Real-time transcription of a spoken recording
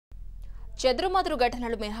చెదురుమదురు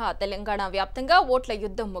ఘటనలు మినహా తెలంగాణ వ్యాప్తంగా ఓట్ల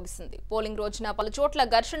యుద్ధం ముగిసింది. పోలింగ్ రోజున పలు చోట్ల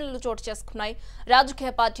ఘర్షణలు చోటు చేసుకున్నాయి.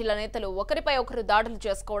 రాజకీయ పార్టీల నేతలు ఒకరిపై ఒకరు దాడులు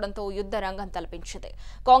చేసుకోవడంతో యుద్ధ రంగం తలపించింది.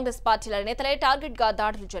 కాంగ్రెస్ పార్టీల నేతలే టార్గెట్ గా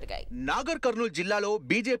దాడులు జరిగాయి. నాగర్ కర్నూల్ జిల్లాలో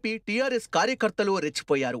బీజేపీ టీఆర్ఎస్ కార్యకర్తలు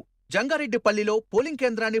రెచ్చిపోయారు. జంగారెడ్డిపల్లిలో పోలింగ్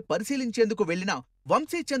కేంద్రాన్ని పరిశీలించేందుకు వెళ్లిన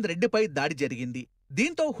వంశీచంద్ రెడ్డిపై దాడి జరిగింది.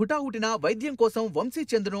 దీంతో హుటాహుటిన వైద్యం కోసం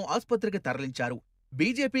వంశీచంద్ను ఆసుపత్రికి తరలించారు.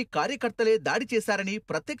 బీజేపీ కార్యకర్తలే దాడి చేశారని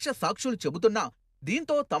ప్రత్యక్ష సాక్షులు చెబుతున్నా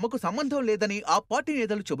దీంతో తమకు సంబంధం లేదని ఆ పార్టీ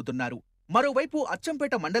నేతలు చెబుతున్నారు. మరోవైపు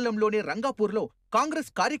అచ్చంపేట మండలంలోని రంగాపూర్లో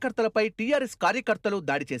కాంగ్రెస్ కార్యకర్తలపై టీఆర్ఎస్ కార్యకర్తలు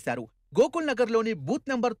దాడి చేశారు. గోకుల్ నగర్లోని బూత్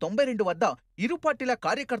నంబర్ 92 వద్ద ఇరు పార్టీల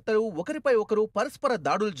కార్యకర్తలు ఒకరిపై ఒకరు పరస్పర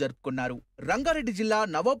దాడులు జరుపుకున్నారు. రంగారెడ్డి జిల్లా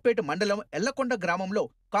నవాబ్పేట మండలం ఎల్లకొండ గ్రామంలో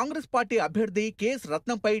కాంగ్రెస్ పార్టీ అభ్యర్థి కెఎస్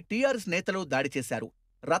రత్నంపై టీఆర్ఎస్ నేతలు దాడి చేశారు.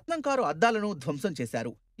 రత్నం కారు అద్దాలను ధ్వంసం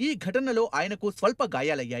చేశారు. ఈ ఘటనలో ఆయనకు స్వల్ప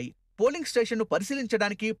గాయాలయ్యాయి. పోలింగ్ స్టేషన్ను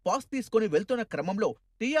పరిశీలించడానికి పాస్ తీసుకుని వెళ్తున్న క్రమంలో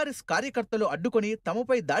టీఆర్ఎస్ కార్యకర్తలు అడ్డుకొని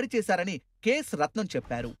తమపై దాడి చేశారని కెఎస్ రత్నం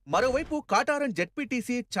చెప్పారు. మరోవైపు కాటారం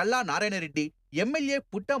జెడ్పీటీసీ చల్లా నారాయణరెడ్డి, ఎమ్మెల్యే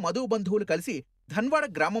పుట్ట మధు బంధువులు కలిసి ధన్వాడ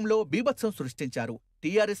గ్రామంలో బీభత్సం సృష్టించారు.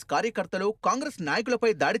 టీఆర్ఎస్ కార్యకర్తలు కాంగ్రెస్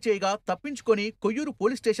నాయకులపై దాడి చేయగా తప్పించుకొని కొయ్యూరు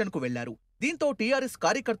పోలీస్ స్టేషన్కు వెళ్లారు. దీంతో టీఆర్ఎస్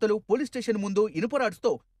కార్యకర్తలు పోలీస్ స్టేషన్ ముందు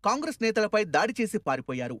ఇనుపరాడ్స్తో కాంగ్రెస్ నేతలపై దాడి చేసి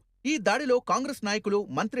పారిపోయారు. ఈ దాడిలో కాంగ్రెస్ నాయకులు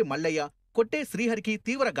మంత్రి మల్లయ్య, కొట్టే శ్రీహరికి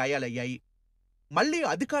తీవ్ర గాయాలయ్యాయి. మళ్లీ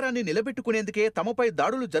అధికారాన్ని నిలబెట్టుకునేందుకే తమపై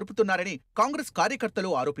దాడులు జరుపుతున్నారని కాంగ్రెస్ కార్యకర్తలు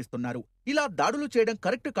ఆరోపిస్తున్నారు. ఇలా దాడులు చేయడం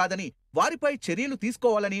కరెక్ట్ కాదని, వారిపై చర్యలు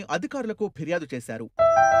తీసుకోవాలని అధికారులకు ఫిర్యాదు చేశారు.